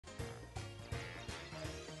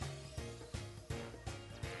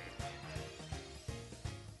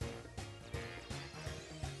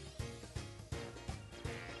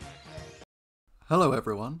Hello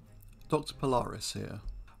everyone, Dr. Polaris here.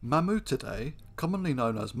 Mammutidae, commonly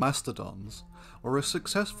known as Mastodons, are a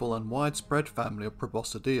successful and widespread family of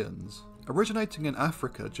Proboscideans. Originating in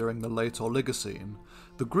Africa during the Late Oligocene,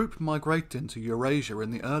 the group migrated into Eurasia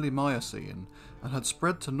in the Early Miocene and had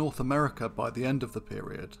spread to North America by the end of the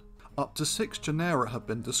period. Up to 6 genera have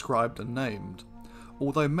been described and named,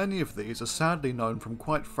 although many of these are sadly known from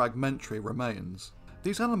quite fragmentary remains.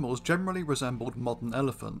 These animals generally resembled modern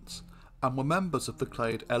elephants, and were members of the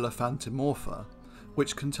clade Elephantimorpha,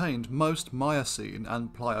 which contained most Miocene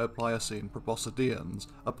and Pliocene proboscideans,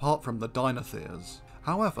 apart from the Dinotheres.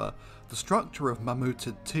 However, the structure of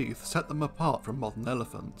mammutid teeth set them apart from modern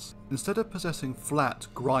elephants. Instead of possessing flat,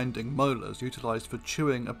 grinding molars utilised for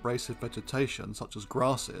chewing abrasive vegetation such as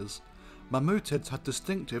grasses, mammutids had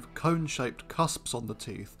distinctive cone-shaped cusps on the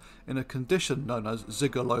teeth in a condition known as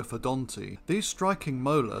zygolophodonty. These striking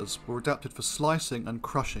molars were adapted for slicing and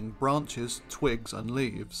crushing branches, twigs and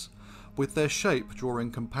leaves, with their shape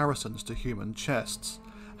drawing comparisons to human chests,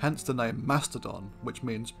 hence the name mastodon, which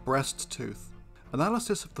means breast tooth.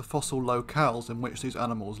 Analysis of the fossil locales in which these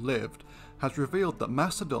animals lived has revealed that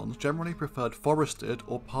mastodons generally preferred forested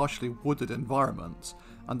or partially wooded environments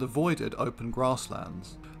and avoided open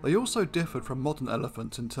grasslands. They also differed from modern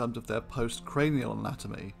elephants in terms of their postcranial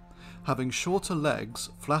anatomy, having shorter legs,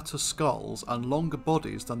 flatter skulls and longer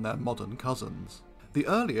bodies than their modern cousins. The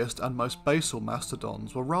earliest and most basal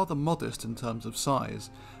mastodons were rather modest in terms of size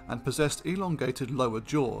and possessed elongated lower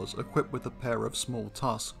jaws equipped with a pair of small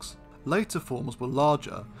tusks. Later forms were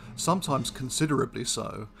larger, sometimes considerably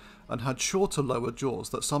so, and had shorter lower jaws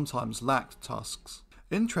that sometimes lacked tusks.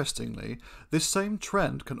 Interestingly, this same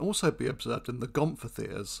trend can also be observed in the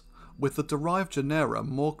Gomphotheres, with the derived genera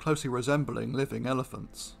more closely resembling living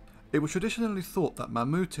elephants. It was traditionally thought that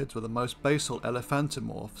mammutids were the most basal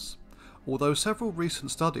elephantimorphs, although several recent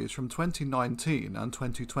studies from 2019 and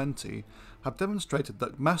 2020 have demonstrated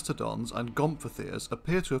that mastodons and Gomphotheres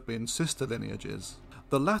appear to have been sister lineages.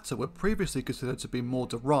 The latter were previously considered to be more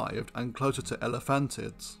derived and closer to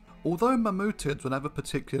elephantids. Although mammutids were never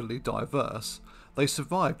particularly diverse, they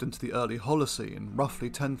survived into the early Holocene, roughly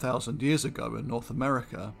 10,000 years ago in North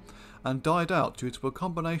America, and died out due to a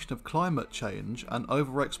combination of climate change and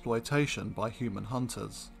overexploitation by human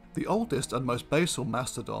hunters. The oldest and most basal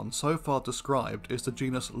mastodon so far described is the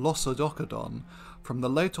genus Lossodocodon from the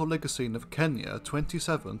Late Oligocene of Kenya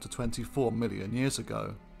 27 to 24 million years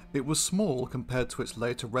ago. It was small compared to its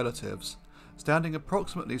later relatives, standing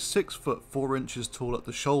approximately 6 foot 4 inches tall at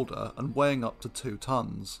the shoulder and weighing up to 2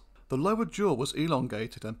 tons. The lower jaw was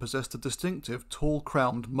elongated and possessed the distinctive tall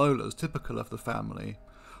crowned molars typical of the family,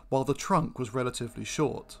 while the trunk was relatively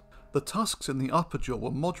short. The tusks in the upper jaw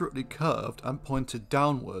were moderately curved and pointed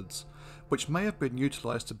downwards, which may have been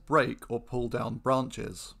utilised to break or pull down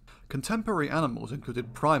branches. Contemporary animals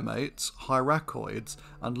included primates, hyracoids,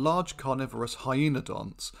 and large carnivorous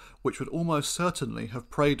hyenodonts, which would almost certainly have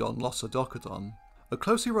preyed on Lossodocodon. A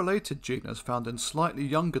closely related genus found in slightly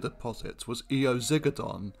younger deposits was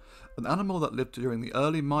Eozygodon, an animal that lived during the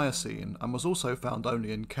early Miocene and was also found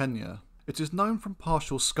only in Kenya. It is known from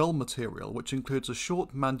partial skull material, which includes a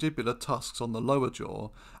short mandibular tusks on the lower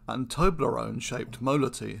jaw and Toblerone-shaped molar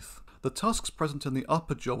teeth. The tusks present in the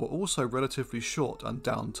upper jaw were also relatively short and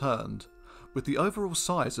downturned, with the overall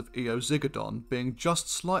size of Eozygodon being just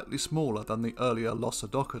slightly smaller than the earlier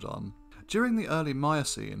Lossodocodon. During the early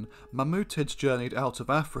Miocene, mammutids journeyed out of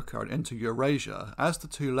Africa and into Eurasia as the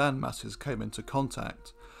two landmasses came into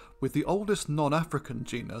contact, with the oldest non-African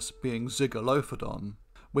genus being Zygolophodon.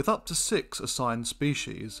 With up to 6 assigned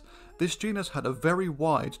species, this genus had a very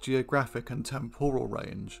wide geographic and temporal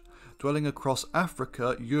range, dwelling across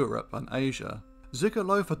Africa, Europe and Asia.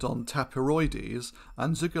 Zygolophodon tapyroides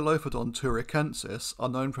and Zygolophodon turicensis are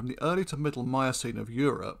known from the early to middle Miocene of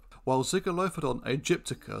Europe, while Zygolophodon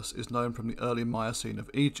aegypticus is known from the early Miocene of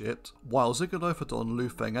Egypt, while Zygolophodon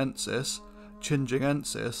lufengensis,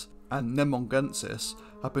 chingingensis and nemongensis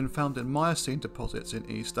have been found in Miocene deposits in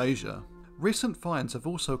East Asia. Recent finds have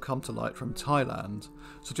also come to light from Thailand,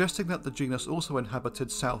 suggesting that the genus also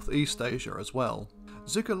inhabited Southeast Asia as well.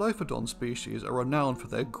 Zygolophodon species are renowned for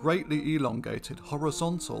their greatly elongated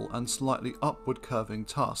horizontal and slightly upward curving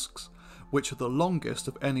tusks, which are the longest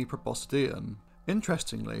of any proboscidean.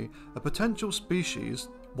 Interestingly, a potential species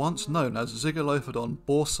once known as Zygolophodon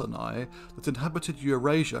borsoni that inhabited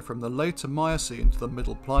Eurasia from the later Miocene to the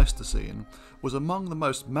middle Pleistocene was among the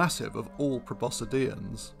most massive of all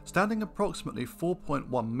proboscideans. Standing approximately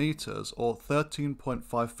 4.1 metres or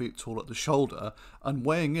 13.5 feet tall at the shoulder and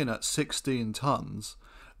weighing in at 16 tons,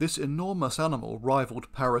 this enormous animal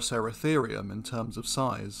rivaled Paraceratherium in terms of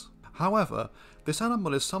size. However, this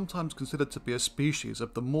animal is sometimes considered to be a species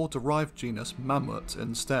of the more derived genus Mammut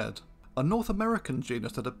instead. A North American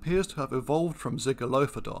genus that appears to have evolved from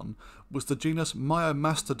Zygolophodon was the genus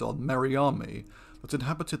Miomastodon merriami that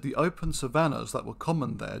inhabited the open savannas that were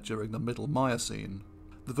common there during the Middle Miocene.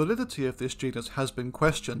 The validity of this genus has been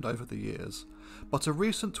questioned over the years, but a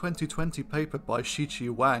recent 2020 paper by Shiqi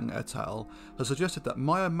Wang et al. Has suggested that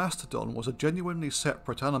Miomastodon was a genuinely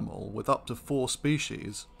separate animal with up to 4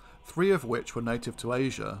 species, 3 of which were native to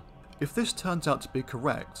Asia. If this turns out to be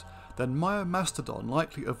correct, then Miomastodon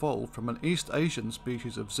likely evolved from an East Asian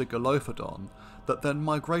species of Zygolophodon that then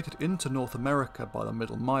migrated into North America by the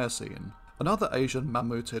Middle Miocene. Another Asian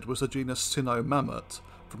mammutid was the genus Sino-Mammut,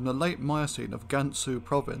 from the Late Miocene of Gansu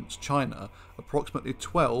Province, China, approximately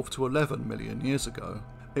 12 to 11 million years ago.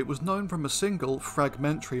 It was known from a single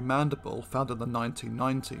fragmentary mandible found in the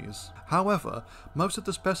 1990s. However, most of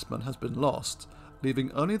the specimen has been lost,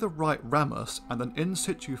 leaving only the right ramus and an in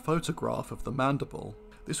situ photograph of the mandible.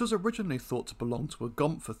 This was originally thought to belong to a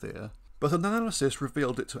Gomphothea, but an analysis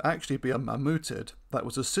revealed it to actually be a mammutid that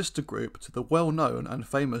was a sister group to the well-known and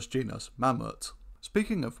famous genus Mammut.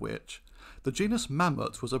 Speaking of which, the genus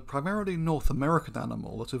Mammut was a primarily North American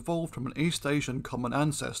animal that evolved from an East Asian common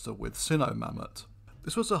ancestor with Sino-Mammut.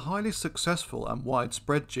 This was a highly successful and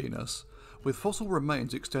widespread genus, with fossil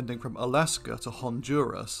remains extending from Alaska to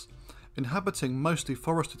Honduras, inhabiting mostly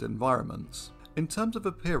forested environments. In terms of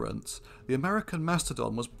appearance, the American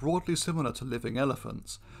mastodon was broadly similar to living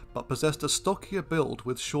elephants, but possessed a stockier build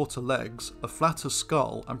with shorter legs, a flatter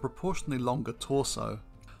skull, and proportionally longer torso.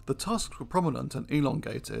 The tusks were prominent and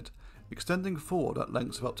elongated, extending forward at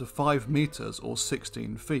lengths of up to 5 meters or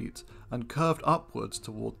 16 feet, and curved upwards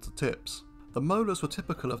towards the tips. The molars were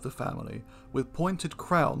typical of the family, with pointed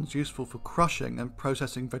crowns useful for crushing and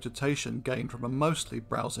processing vegetation gained from a mostly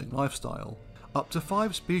browsing lifestyle. Up to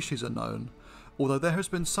 5 species are known, although there has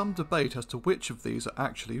been some debate as to which of these are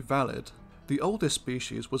actually valid. The oldest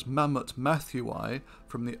species was Mammut matthewi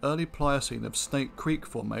from the early Pliocene of Snake Creek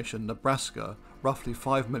Formation, Nebraska, roughly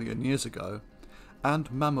 5 million years ago, and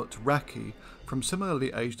Mammut racki from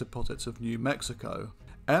similarly aged deposits of New Mexico.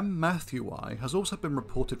 M. matthewi has also been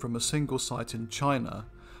reported from a single site in China,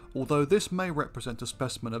 although this may represent a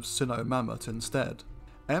specimen of Sino-Mammut instead.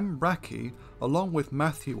 M. racki, along with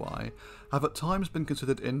matthewi, have at times been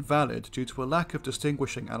considered invalid due to a lack of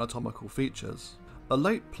distinguishing anatomical features. A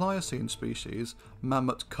late Pliocene species,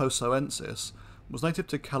 Mammut cosoensis, was native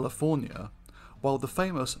to California, while the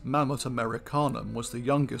famous Mammut americanum was the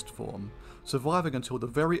youngest form, surviving until the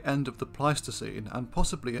very end of the Pleistocene and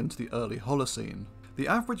possibly into the Early Holocene. The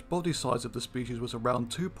average body size of the species was around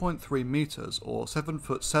 2.3 meters or 7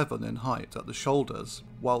 foot 7 in height at the shoulders,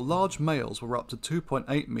 while large males were up to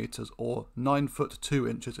 2.8 meters or 9 foot 2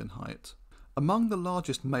 inches in height. Among the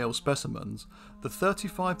largest male specimens, the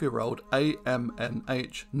 35-year-old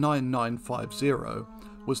AMNH 9950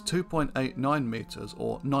 was 2.89 meters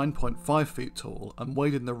or 9.5 feet tall and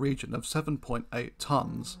weighed in the region of 7.8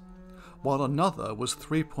 tons, while another was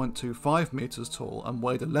 3.25 meters tall and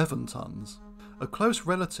weighed 11 tons. A close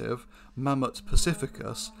relative, Mammut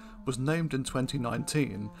pacificus, was named in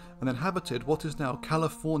 2019 and inhabited what is now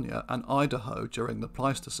California and Idaho during the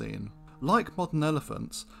Pleistocene. Like modern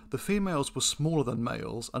elephants, the females were smaller than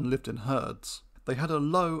males and lived in herds. They had a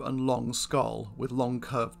low and long skull with long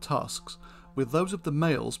curved tusks, with those of the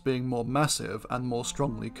males being more massive and more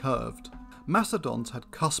strongly curved. Mastodons had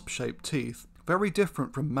cusp-shaped teeth, very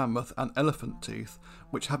different from mammoth and elephant teeth,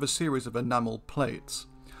 which have a series of enamel plates,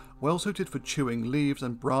 well suited for chewing leaves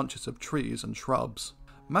and branches of trees and shrubs.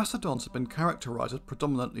 Mastodons have been characterized as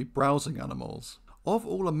predominantly browsing animals. Of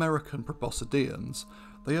all American proboscideans,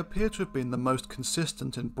 they appear to have been the most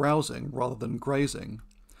consistent in browsing rather than grazing,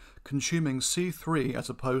 consuming C3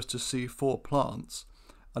 as opposed to C4 plants,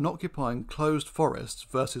 and occupying closed forests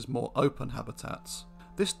versus more open habitats.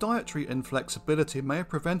 This dietary inflexibility may have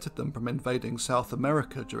prevented them from invading South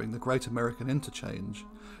America during the Great American Interchange,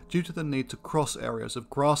 due to the need to cross areas of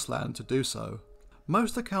grassland to do so.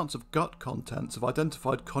 Most accounts of gut contents have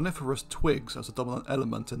identified coniferous twigs as a dominant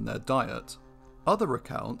element in their diet. Other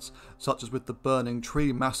accounts, such as with the burning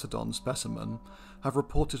tree mastodon specimen, have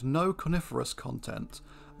reported no coniferous content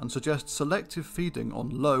and suggest selective feeding on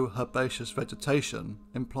low herbaceous vegetation,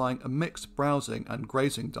 implying a mixed browsing and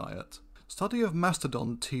grazing diet. Study of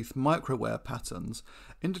mastodon teeth microwear patterns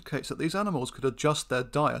indicates that these animals could adjust their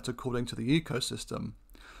diet according to the ecosystem,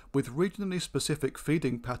 with regionally specific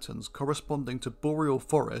feeding patterns corresponding to boreal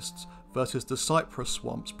forests versus the cypress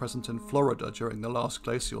swamps present in Florida during the last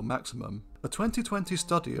glacial maximum. A 2020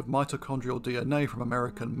 study of mitochondrial DNA from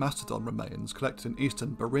American mastodon remains collected in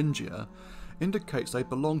eastern Beringia indicates they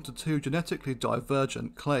belong to two genetically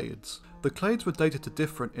divergent clades. The clades were dated to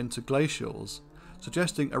different interglacials,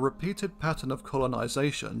 suggesting a repeated pattern of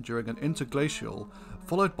colonisation during an interglacial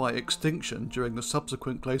followed by extinction during the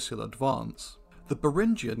subsequent glacial advance. The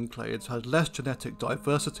Beringian clades had less genetic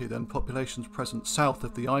diversity than populations present south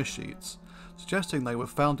of the ice sheets, suggesting they were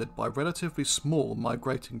founded by relatively small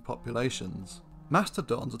migrating populations.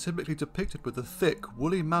 Mastodons are typically depicted with a thick,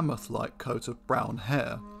 woolly mammoth-like coat of brown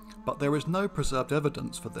hair, but there is no preserved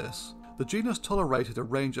evidence for this. The genus tolerated a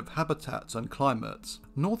range of habitats and climates.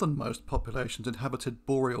 Northernmost populations inhabited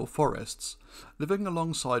boreal forests, living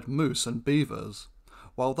alongside moose and beavers,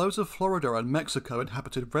 while those of Florida and Mexico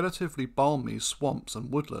inhabited relatively balmy swamps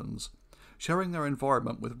and woodlands, sharing their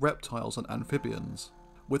environment with reptiles and amphibians.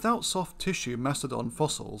 Without soft tissue mastodon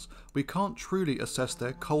fossils, we can't truly assess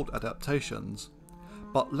their cold adaptations,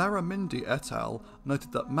 but Laramindi et al.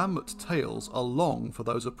 Noted that mammoth tails are long for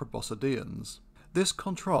those of Proboscideans. This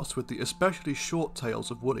contrasts with the especially short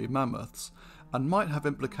tails of woolly mammoths, and might have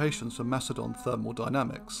implications for mastodon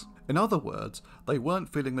thermodynamics. In other words, they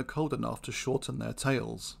weren't feeling the cold enough to shorten their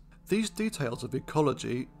tails. These details of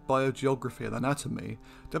ecology, biogeography and anatomy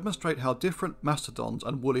demonstrate how different mastodons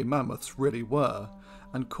and woolly mammoths really were,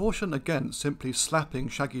 and caution against simply slapping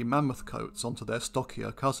shaggy mammoth coats onto their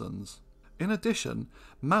stockier cousins. In addition,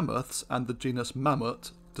 mammoths and the genus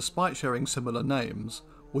Mammut, despite sharing similar names,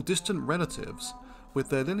 were distant relatives, with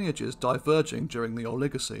their lineages diverging during the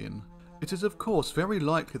Oligocene. It is of course very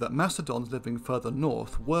likely that mastodons living further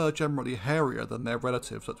north were generally hairier than their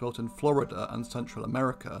relatives that dwelt in Florida and Central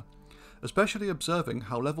America, especially observing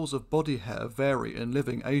how levels of body hair vary in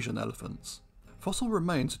living Asian elephants. Fossil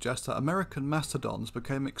remains suggest that American mastodons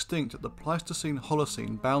became extinct at the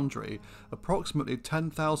Pleistocene-Holocene boundary approximately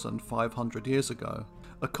 10,500 years ago.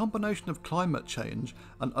 A combination of climate change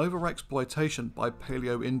and overexploitation by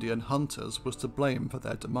Paleo-Indian hunters was to blame for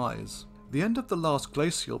their demise. The end of the last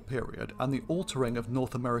glacial period and the altering of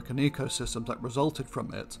North American ecosystems that resulted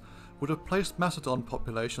from it would have placed mastodon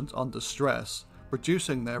populations under stress,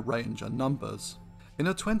 reducing their range and numbers. In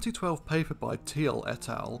a 2012 paper by Thiel et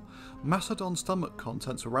al., mastodon stomach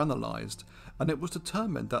contents were analysed, and it was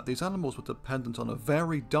determined that these animals were dependent on a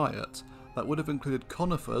varied diet that would have included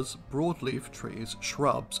conifers, broadleaf trees,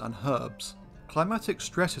 shrubs and herbs. Climatic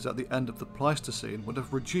stresses at the end of the Pleistocene would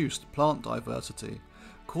have reduced plant diversity,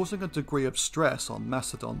 causing a degree of stress on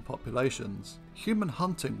mastodon populations. Human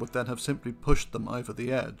hunting would then have simply pushed them over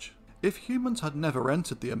the edge. If humans had never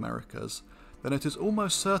entered the Americas, then it is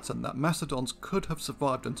almost certain that mastodons could have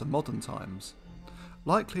survived into modern times,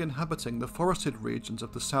 likely inhabiting the forested regions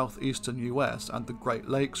of the southeastern US and the Great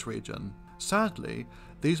Lakes region. Sadly,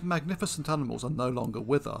 these magnificent animals are no longer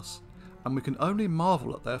with us, and we can only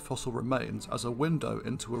marvel at their fossil remains as a window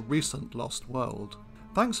into a recent lost world.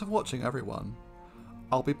 Thanks for watching everyone.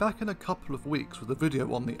 I'll be back in a couple of weeks with a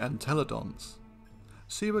video on the entelodonts.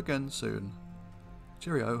 See you again soon.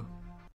 Cheerio.